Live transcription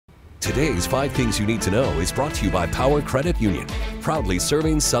Today's 5 Things You Need to Know is brought to you by Power Credit Union, proudly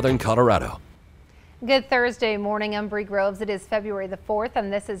serving Southern Colorado. Good Thursday morning. I'm Bree Groves. It is February the 4th,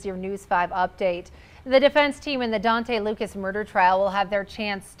 and this is your News 5 update. The defense team in the Dante Lucas murder trial will have their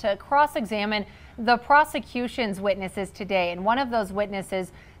chance to cross-examine the prosecution's witnesses today. And one of those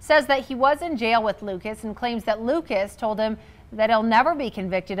witnesses says that he was in jail with Lucas and claims that Lucas told him that he'll never be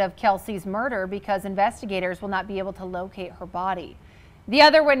convicted of Kelsey's murder because investigators will not be able to locate her body. The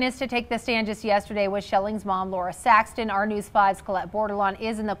other witness to take the stand just yesterday was Schelling's mom, Laura Saxton. Our News 5's Colette Bordelon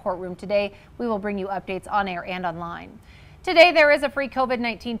is in the courtroom today. We will bring you updates on air and online. Today, there is a free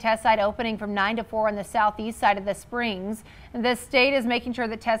COVID-19 test site opening from 9 to 4 on the southeast side of the Springs. The state is making sure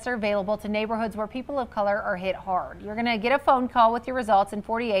that tests are available to neighborhoods where people of color are hit hard. You're going to get a phone call with your results in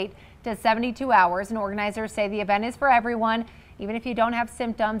 48 to 72 hours, and organizers say the event is for everyone, even if you don't have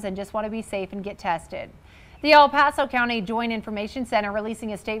symptoms and just want to be safe and get tested. The El Paso County Joint Information Center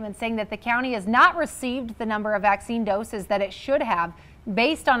releasing a statement saying that the county has not received the number of vaccine doses that it should have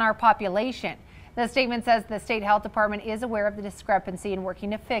based on our population. The statement says the state health department is aware of the discrepancy and working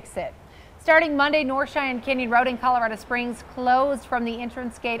to fix it. Starting Monday, North Cheyenne Canyon Road in Colorado Springs closed from the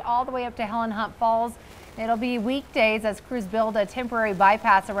entrance gate all the way up to Helen Hunt Falls. It'll be weekdays as crews build a temporary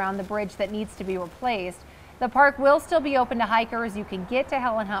bypass around the bridge that needs to be replaced. The park will still be open to hikers. You can get to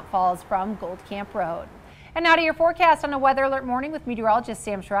Helen Hunt Falls from Gold Camp Road. And now to your forecast on a Weather Alert Morning with meteorologist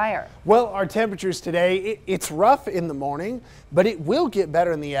Sam Schreier. Well, our temperatures today, it's rough in the morning, but it will get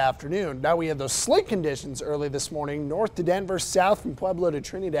better in the afternoon. Now we had those slick conditions early this morning, north to Denver, south from Pueblo to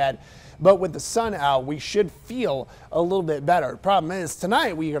Trinidad. But with the sun out, we should feel a little bit better. Problem is,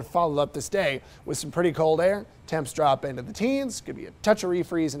 tonight we are going to follow up this day with some pretty cold air. Temps drop into the teens, could be a touch of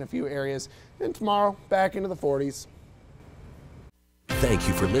refreeze in a few areas. And tomorrow, back into the 40s. Thank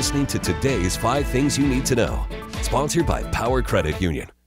you for listening to today's 5 Things You Need to Know, sponsored by Power Credit Union.